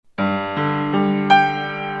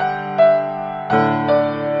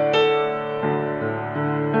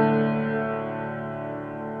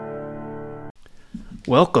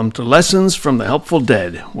Welcome to Lessons from the Helpful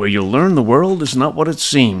Dead, where you'll learn the world is not what it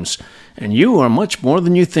seems, and you are much more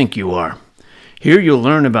than you think you are. Here you'll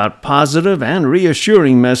learn about positive and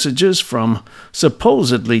reassuring messages from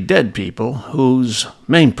supposedly dead people whose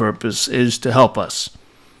main purpose is to help us.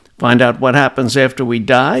 Find out what happens after we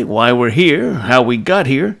die, why we're here, how we got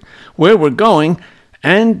here, where we're going,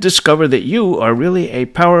 and discover that you are really a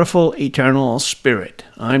powerful eternal spirit.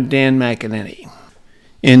 I'm Dan McEnany.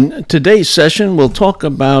 In today's session, we'll talk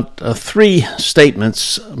about 3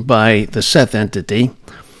 statements by the Seth entity,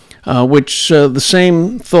 which the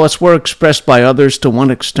same thoughts were expressed by others to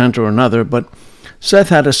one extent or another, but Seth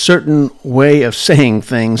had a certain way of saying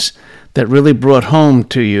things that really brought home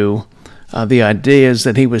to you the ideas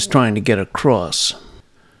that he was trying to get across.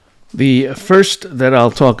 The first that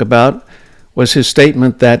I'll talk about was his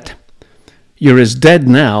statement that you're as dead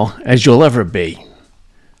now as you'll ever be.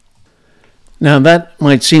 Now, that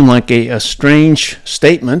might seem like a strange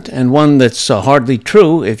statement and one that's hardly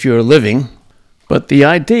true if you're living, but the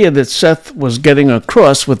idea that Seth was getting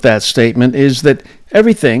across with that statement is that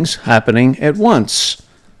everything's happening at once.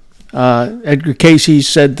 Edgar Cayce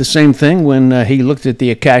said the same thing when he looked at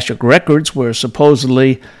the Akashic Records, where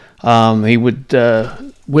supposedly he would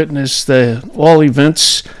witness all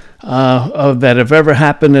events that have ever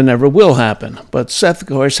happened and ever will happen. But Seth, of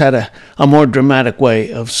course, had a more dramatic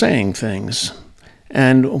way of saying things,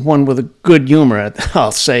 and one with a good humor,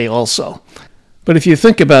 I'll say also. But if you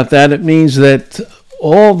think about that, it means that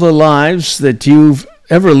all the lives that you've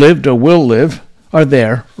ever lived or will live are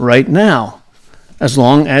there right now, as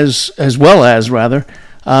well as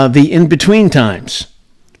the in-between times.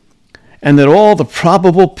 And that all the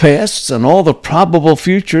probable pasts and all the probable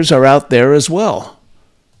futures are out there as well.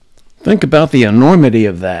 Think about the enormity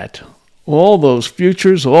of that. All those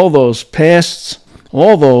futures, all those pasts,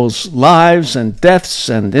 all those lives and deaths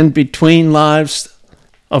and in-between lives.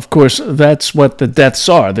 Of course, that's what the deaths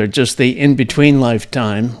are. They're just the in-between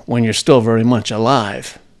lifetime when you're still very much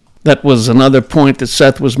alive. That was another point that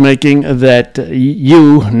Seth was making, that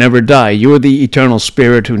you never die. You're the eternal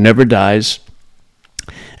spirit who never dies.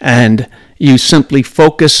 And you simply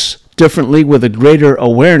focus differently with a greater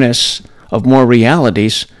awareness of more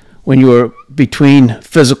realities when you're between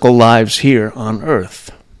physical lives here on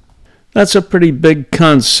Earth. That's a pretty big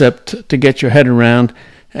concept to get your head around,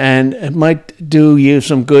 and it might do you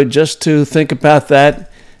some good just to think about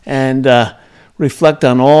that and reflect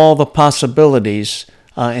on all the possibilities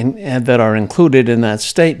and that are included in that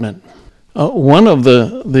statement. One of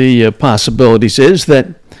the possibilities is that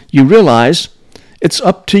you realize it's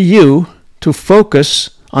up to you to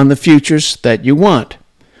focus on the futures that you want.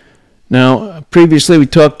 Now, previously we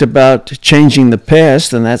talked about changing the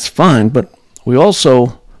past, and that's fine, but we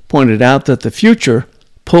also pointed out that the future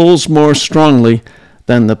pulls more strongly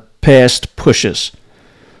than the past pushes.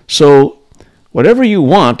 So whatever you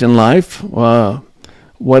want in life,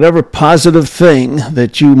 whatever positive thing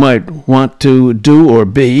that you might want to do or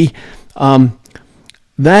be,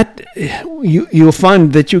 that you'll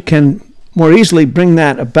find that you can more easily bring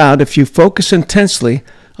that about if you focus intensely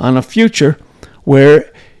on a future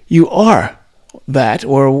where you are that,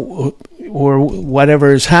 or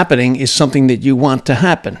whatever is happening is something that you want to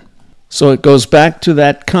happen. So it goes back to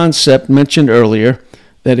that concept mentioned earlier,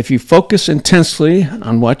 that if you focus intensely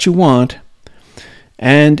on what you want,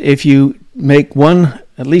 and if you make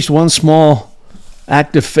at least one small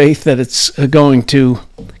act of faith that it's going to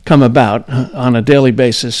come about on a daily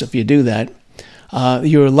basis, if you do that,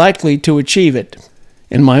 you're likely to achieve it.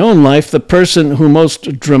 In my own life, the person who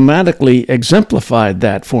most dramatically exemplified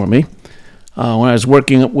that for me, when I was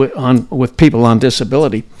working with people on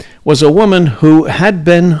disability, was a woman who had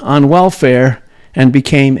been on welfare and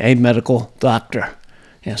became a medical doctor.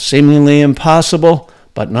 Seemingly impossible,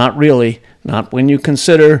 but not really, not when you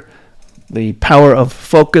consider the power of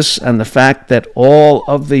focus and the fact that all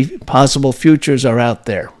of the possible futures are out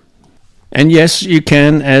there. And yes, you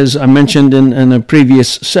can, as I mentioned in a previous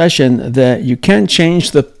session, that you can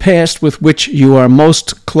change the past with which you are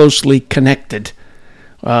most closely connected,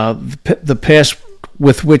 the past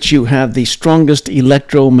with which you have the strongest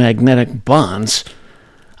electromagnetic bonds.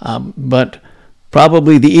 But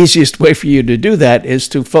probably the easiest way for you to do that is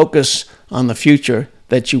to focus on the future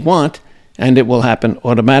that you want, and it will happen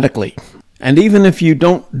automatically. And even if you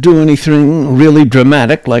don't do anything really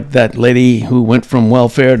dramatic, like that lady who went from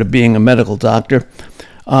welfare to being a medical doctor,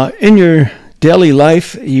 in your daily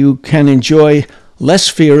life you can enjoy less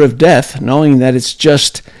fear of death, knowing that it's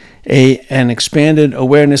just an expanded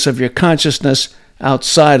awareness of your consciousness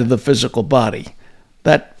outside of the physical body.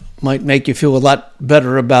 That might make you feel a lot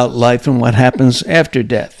better about life and what happens after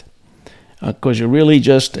death. because you're really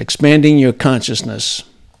just expanding your consciousness.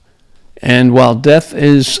 And while death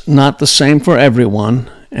is not the same for everyone,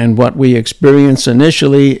 and what we experience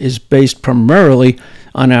initially is based primarily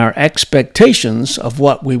on our expectations of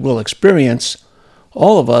what we will experience,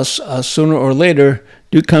 all of us, sooner or later,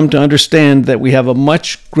 do come to understand that we have a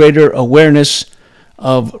much greater awareness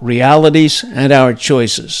of realities and our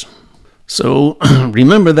choices. So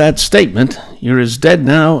remember that statement, you're as dead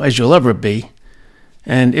now as you'll ever be.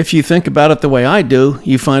 And if you think about it the way I do,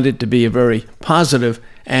 you find it to be a very positive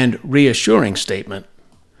and reassuring statement.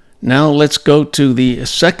 Now let's go to the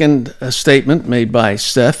second statement made by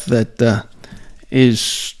Seth that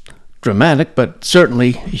is dramatic but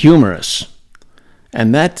certainly humorous.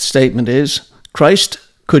 And that statement is, Christ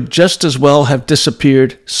could just as well have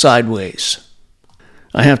disappeared sideways.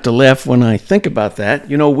 I have to laugh when I think about that.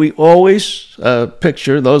 You know, we always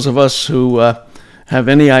picture, those of us who have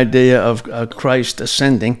any idea of Christ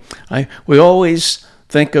ascending, we always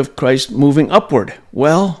think of Christ moving upward.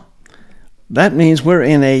 Well, that means we're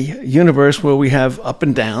in a universe where we have up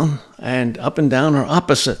and down are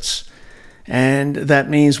opposites. And that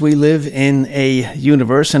means we live in a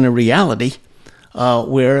universe and a reality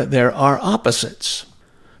where there are opposites.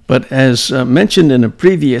 But as mentioned in a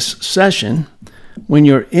previous session, when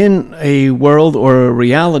you're in a world or a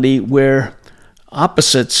reality where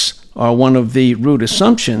opposites are one of the root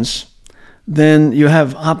assumptions, then you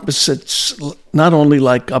have opposites not only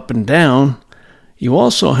like up and down, you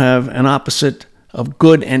also have an opposite of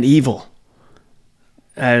good and evil.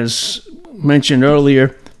 As mentioned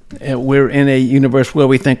earlier, we're in a universe where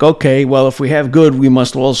we think, okay, well, if we have good, we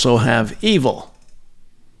must also have evil.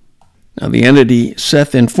 Now, the entity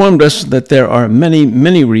Seth informed us that there are many,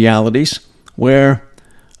 many realities where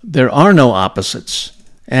there are no opposites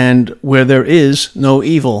and where there is no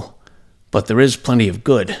evil, but there is plenty of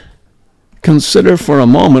good. Consider for a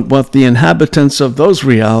moment what the inhabitants of those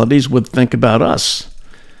realities would think about us.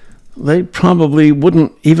 They probably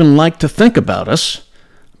wouldn't even like to think about us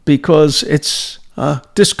because it's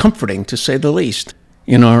discomforting, to say the least.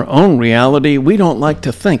 In our own reality, we don't like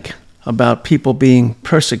to think about people being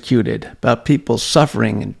persecuted, about people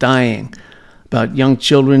suffering and dying, about young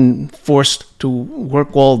children forced to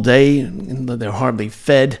work all day and they're hardly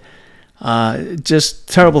fed. Just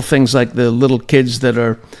terrible things like the little kids that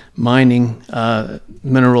are mining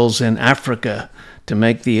minerals in Africa to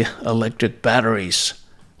make the electric batteries.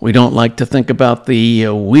 We don't like to think about the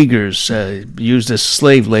Uyghurs used as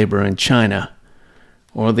slave labor in China,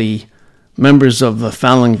 or the members of the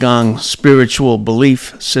Falun Gong spiritual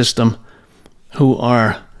belief system who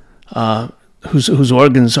are whose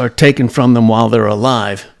organs are taken from them while they're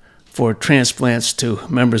alive for transplants to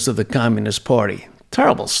members of the Communist Party.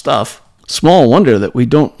 Terrible stuff. Small wonder that we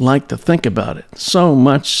don't like to think about it. So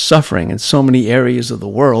much suffering in so many areas of the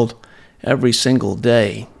world every single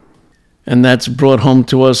day. And that's brought home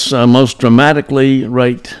to us most dramatically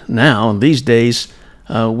right now, these days,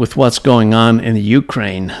 with what's going on in the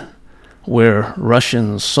Ukraine, where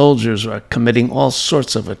Russian soldiers are committing all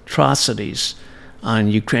sorts of atrocities on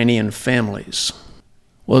Ukrainian families.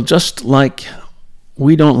 Well, just like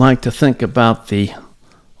we don't like to think about the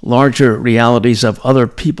larger realities of other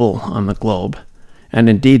people on the globe, and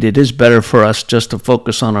indeed it is better for us just to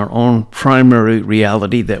focus on our own primary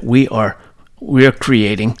reality that we're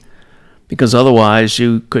creating, because otherwise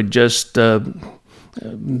you could just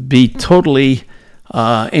be totally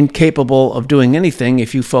incapable of doing anything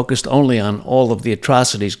if you focused only on all of the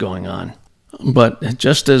atrocities going on. But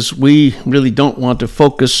just as we really don't want to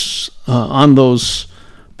focus on those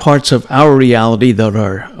parts of our reality that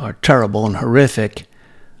are terrible and horrific,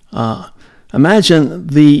 imagine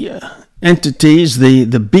the entities,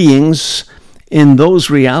 the beings in those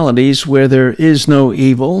realities where there is no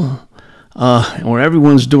evil, where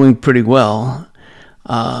everyone's doing pretty well.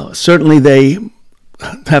 Certainly they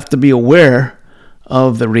have to be aware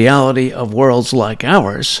of the reality of worlds like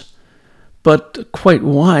ours, but quite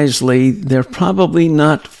wisely, they're probably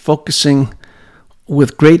not focusing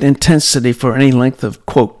with great intensity for any length of,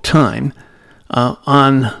 quote, time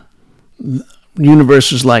on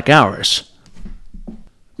universes like ours.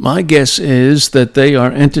 My guess is that they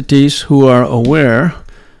are entities who are aware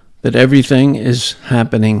that everything is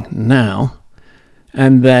happening now,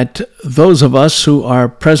 and that those of us who are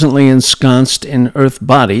presently ensconced in earth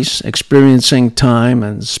bodies, experiencing time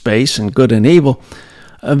and space and good and evil,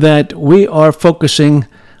 that we are focusing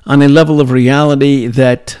on a level of reality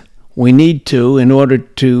that we need to in order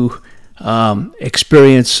to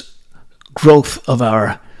experience growth of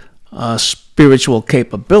our spiritual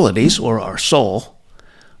capabilities or our soul.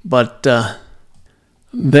 But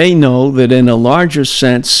they know that in a larger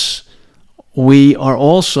sense, we are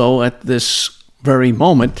also at this very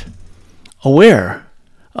moment aware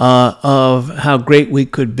of how great we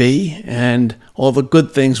could be and all the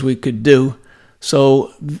good things we could do.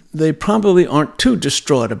 So they probably aren't too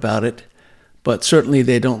distraught about it, but certainly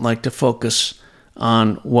they don't like to focus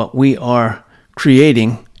on what we are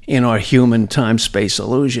creating in our human time-space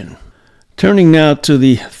illusion. Turning now to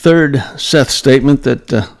the third Seth statement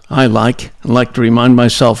that I like to remind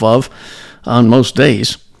myself of on most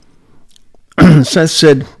days. Seth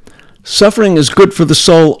said, "Suffering is good for the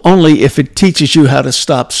soul only if it teaches you how to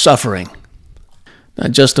stop suffering." Now,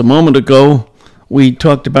 just a moment ago, we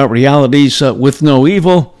talked about realities with no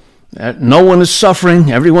evil. No one is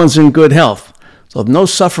suffering. Everyone's in good health. So no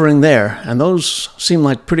suffering there. And those seem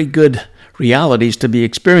like pretty good realities to be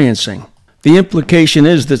experiencing. The implication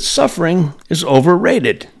is that suffering is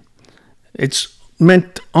overrated. It's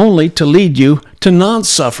meant only to lead you to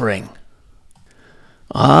non-suffering.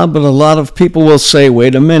 But a lot of people will say,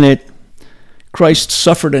 wait a minute, Christ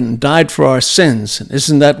suffered and died for our sins.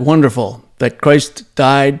 Isn't that wonderful that Christ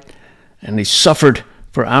died and he suffered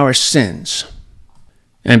for our sins?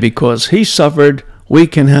 And because he suffered, we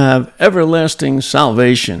can have everlasting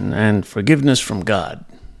salvation and forgiveness from God.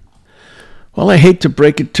 Well, I hate to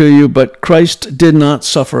break it to you, but Christ did not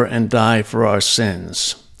suffer and die for our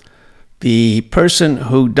sins. The person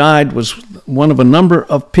who died was one of a number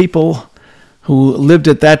of people who lived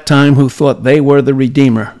at that time who thought they were the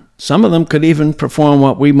Redeemer. Some of them could even perform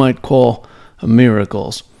what we might call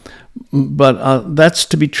miracles. But that's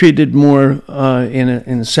to be treated more in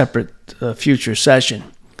a separate future session.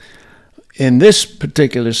 In this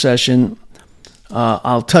particular session,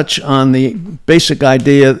 I'll touch on the basic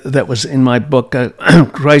idea that was in my book,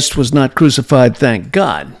 Christ was not crucified, thank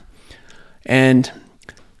God. And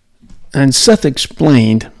Seth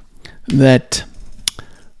explained that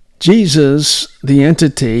Jesus, the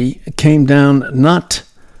entity, came down not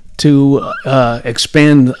to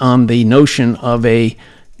expand on the notion of a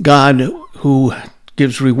God who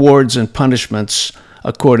gives rewards and punishments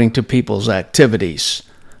according to people's activities,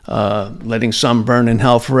 letting some burn in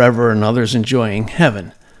hell forever and others enjoying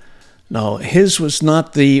heaven. No, his was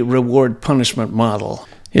not the reward-punishment model.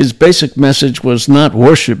 His basic message was not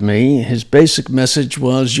worship me. His basic message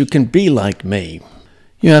was you can be like me.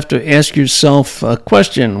 You have to ask yourself a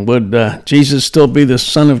question. Would Jesus still be the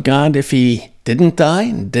Son of God if he didn't die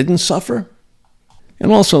and didn't suffer?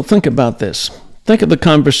 And also think about this. Think of the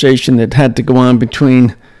conversation that had to go on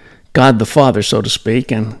between God the Father, so to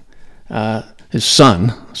speak, and his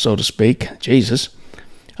Son, so to speak, Jesus.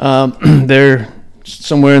 They're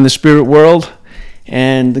somewhere in the spirit world,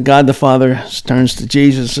 and God the Father turns to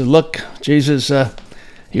Jesus and says, "Look, Jesus,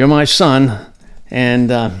 you're my son,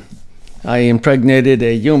 and I impregnated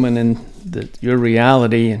a human in your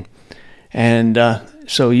reality, and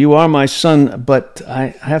so you are my son, but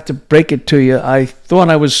I have to break it to you. I thought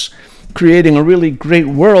I was creating a really great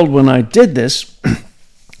world when I did this,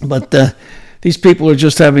 but these people are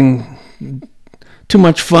just having too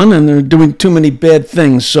much fun and they're doing too many bad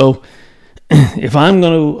things. So if I'm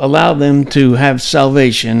going to allow them to have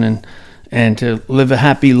salvation and to live a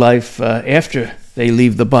happy life after they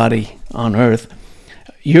leave the body on earth,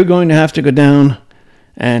 you're going to have to go down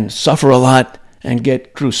and suffer a lot and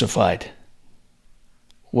get crucified."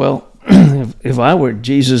 Well, if I were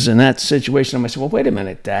Jesus in that situation, I might say, well, wait a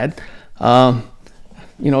minute, Dad.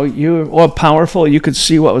 You're all powerful. You could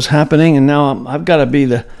see what was happening, and now I've got to be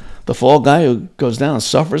the fall guy who goes down and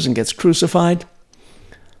suffers and gets crucified.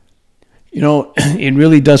 It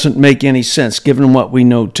really doesn't make any sense given what we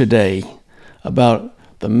know today about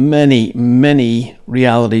the many, many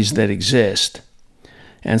realities that exist.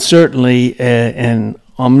 And certainly an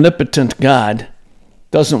omnipotent God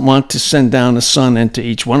doesn't want to send down a son into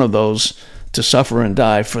each one of those to suffer and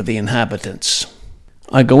die for the inhabitants.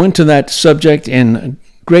 I go into that subject in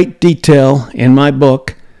great detail in my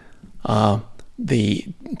book, the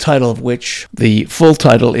title of which, the full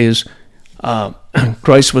title is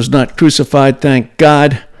Christ was not crucified, thank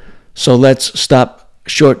God, so let's stop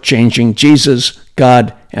shortchanging Jesus,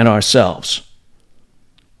 God, and ourselves.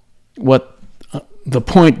 What the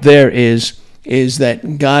point there is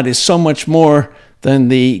that God is so much more than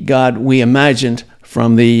the God we imagined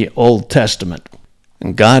from the Old Testament.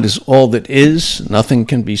 And God is all that is. Nothing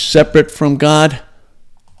can be separate from God.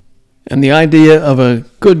 And the idea of a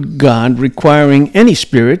good God requiring any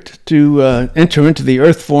spirit to enter into the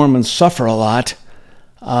earth form and suffer a lot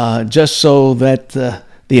just so that the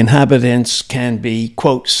inhabitants can be,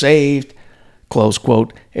 quote, saved, close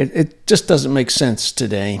quote, it just doesn't make sense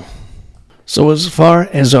today. So as far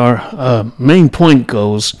as our main point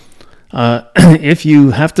goes, If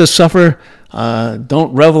you have to suffer,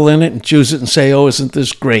 don't revel in it and choose it and say, oh, isn't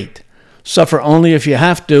this great? Suffer only if you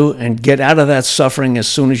have to, and get out of that suffering as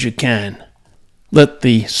soon as you can. Let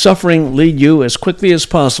the suffering lead you as quickly as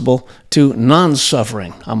possible to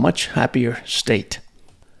non-suffering, a much happier state.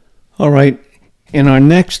 All right, in our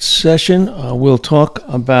next session, we'll talk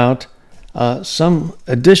about some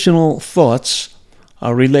additional thoughts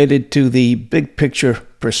related to the big picture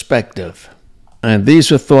perspective. And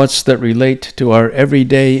these are thoughts that relate to our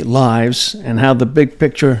everyday lives and how the big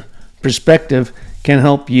picture perspective can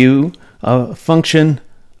help you function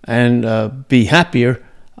and be happier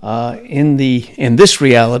in this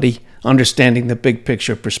reality, understanding the big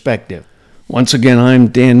picture perspective. Once again, I'm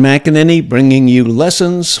Dan McEnany, bringing you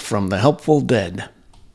lessons from the Helpful Dead.